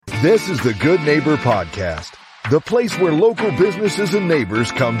This is the Good Neighbor Podcast, the place where local businesses and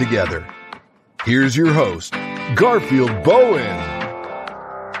neighbors come together. Here's your host, Garfield Bowen.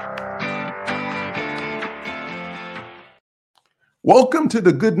 Welcome to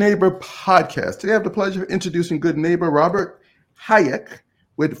the Good Neighbor Podcast. Today I have the pleasure of introducing good neighbor Robert Hayek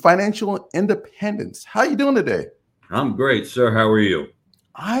with Financial Independence. How are you doing today? I'm great, sir. How are you?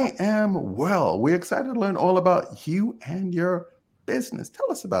 I am well. We're excited to learn all about you and your business.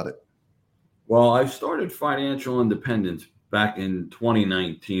 Tell us about it. Well, I started Financial Independence back in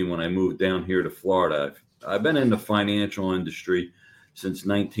 2019 when I moved down here to Florida. I've been in the financial industry since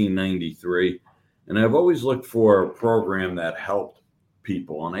 1993, and I've always looked for a program that helped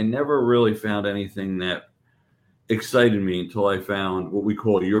people, and I never really found anything that excited me until I found what we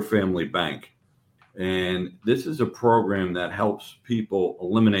call Your Family Bank. And this is a program that helps people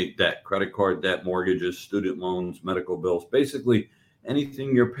eliminate debt, credit card debt, mortgages, student loans, medical bills, basically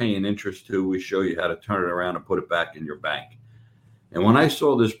anything you're paying interest to. We show you how to turn it around and put it back in your bank. And when I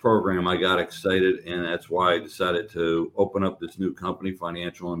saw this program, I got excited, and that's why I decided to open up this new company,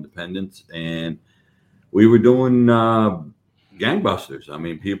 Financial Independence. And we were doing gangbusters. I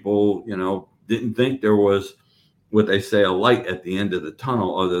mean, people, didn't think there was what they say a light at the end of the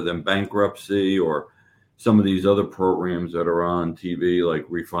tunnel other than bankruptcy or some of these other programs that are on TV, like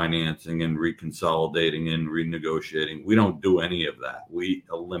refinancing and reconsolidating and renegotiating. We don't do any of that. We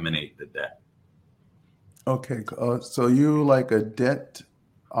eliminate the debt. Okay. So you like a debt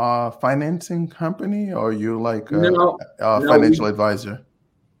financing company, or you like a financial advisor?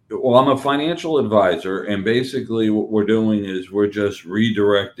 Well, I'm a financial advisor, and basically what we're doing is we're just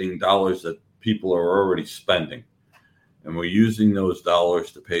redirecting dollars that people are already spending, and we're using those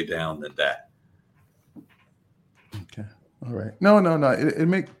dollars to pay down the debt. Okay. All right. No. It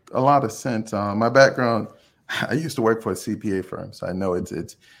makes a lot of sense. My background, I used to work for a CPA firm, so I know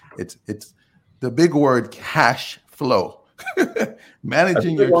it's the big word cash flow,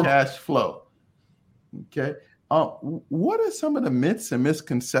 managing your cash flow. Okay. What are some of the myths and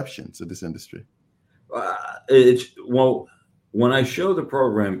misconceptions of this industry? When I show the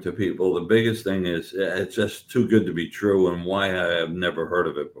program to people, the biggest thing is it's just too good to be true, and why I have never heard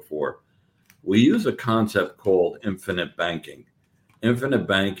of it before. We use a concept called infinite banking. Infinite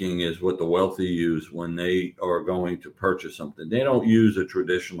banking is what the wealthy use when they are going to purchase something. They don't use a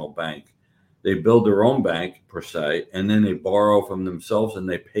traditional bank. They build their own bank, per se, and then they borrow from themselves and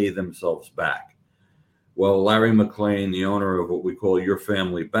they pay themselves back. Well, Larry McLean, the owner of what we call Your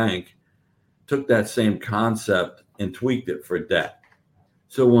Family Bank, took that same concept and tweaked it for debt.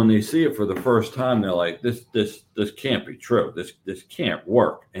 So when they see it for the first time, they're like, this can't be true. This can't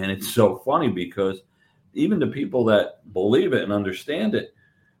work. And it's so funny because even the people that believe it and understand it,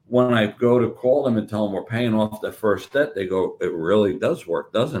 when I go to call them and tell them we're paying off the first debt, they go, it really does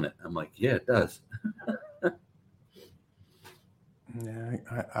work, doesn't it? I'm like, yeah, it does. Yeah,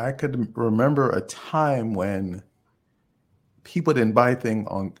 I could remember a time when people didn't buy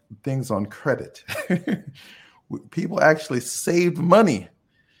things on credit. People actually saved money.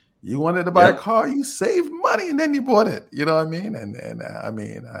 You wanted to buy a car, you saved money, and then you bought it. You know what I mean? And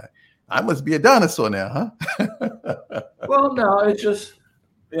I must be a dinosaur now, huh? Well, no, it's just,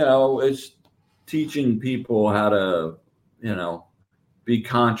 it's teaching people how to, be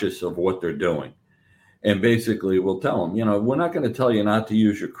conscious of what they're doing. And basically we'll tell them, we're not going to tell you not to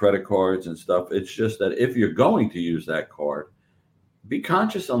use your credit cards and stuff. It's just that if you're going to use that card, be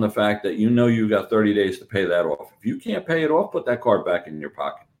conscious on the fact that you've got 30 days to pay that off. If you can't pay it off, put that card back in your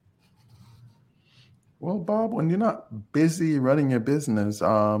pocket. Well, Bob, when you're not busy running your business,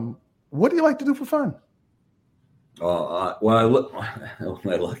 what do you like to do for fun? What I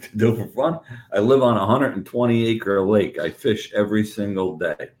like to do for fun, I live on a 120-acre lake. I fish every single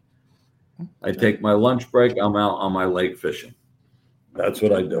day. I take my lunch break. I'm out on my lake fishing. That's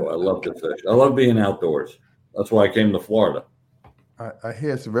what I do. I love to fish. I love being outdoors. That's why I came to Florida. I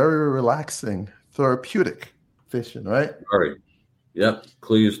hear it's very relaxing, therapeutic fishing, right? Very. Yep.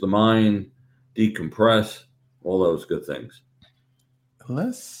 Clears the mind, decompress, all those good things.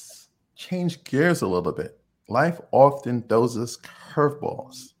 Let's change gears a little bit. Life often throws us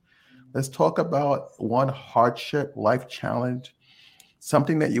curveballs. Let's talk about one hardship, life challenge,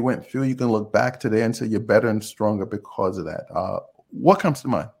 something that you went through. You can look back today and say you're better and stronger because of that. What comes to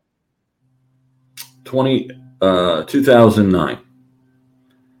mind? 2009,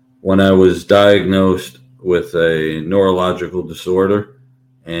 when I was diagnosed with a neurological disorder,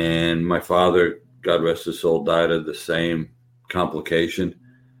 and my father, God rest his soul, died of the same complication.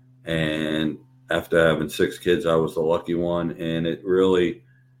 And after having 6 kids, I was the lucky one. And it really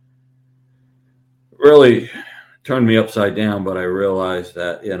turned me upside down, but I realized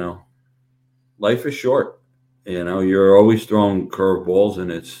that, life is short. You're always throwing curveballs,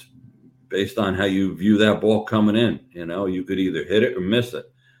 and it's based on how you view that ball coming in. You could either hit it or miss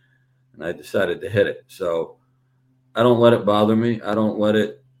it. And I decided to hit it. So I don't let it bother me. I don't let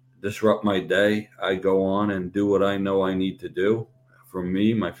it disrupt my day. I go on and do what I know I need to do for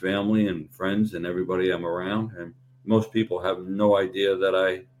me, my family, and friends, and everybody I'm around. And most people have no idea that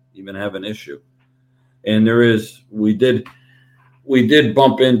I even have an issue. And we did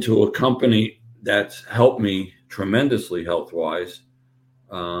bump into a company that's helped me tremendously health-wise.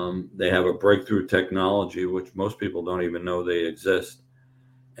 They have a breakthrough technology, which most people don't even know they exist.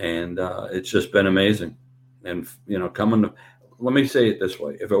 And it's just been amazing. And, let me say it this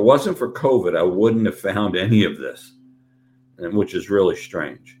way. If it wasn't for COVID, I wouldn't have found any of this, and which is really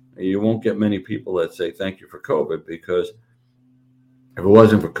strange. You won't get many people that say thank you for COVID, because if it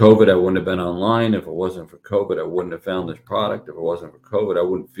wasn't for COVID, I wouldn't have been online. If it wasn't for COVID, I wouldn't have found this product. If it wasn't for COVID, I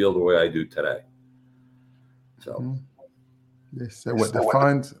wouldn't feel the way I do today. So, so what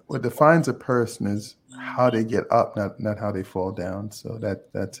defines a person is how they get up, not how they fall down. So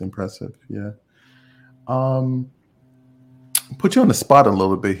that's impressive. Yeah. Put you on the spot a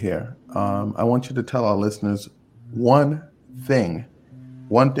little bit here. I want you to tell our listeners one thing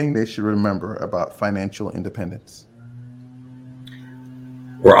they should remember about financial independence.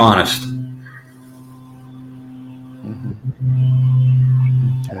 We're honest. Okay.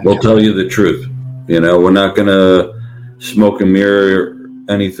 We'll tell you the truth. We're not going to smoke and mirror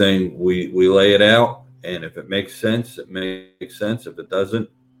anything. We lay it out, and if it makes sense, it makes sense. If it doesn't,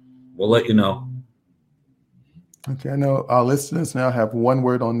 we'll let you know. Okay, I know our listeners now have one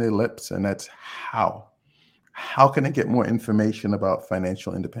word on their lips, and that's how. How can they get more information about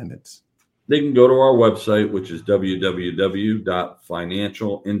financial independence? They can go to our website, which is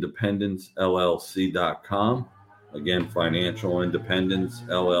www.financialindependencellc.com. Again,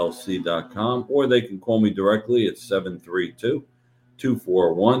 financialindependencellc.com. Or they can call me directly at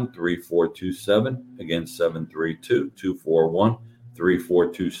 732-241-3427. Again,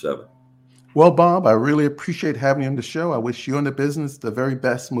 732-241-3427. Well, Bob, I really appreciate having you on the show. I wish you and the business the very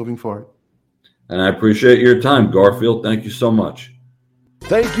best moving forward. And I appreciate your time, Garfield. Thank you so much.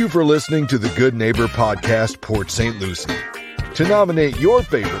 Thank you for listening to the Good Neighbor Podcast, Port St. Lucie. To nominate your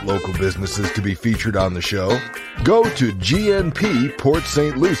favorite local businesses to be featured on the show, go to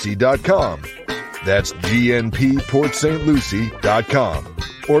gnpportstlucie.com. That's gnpportstlucie.com.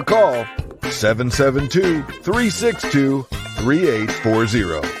 Or call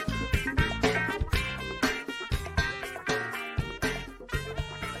 772-362-3840.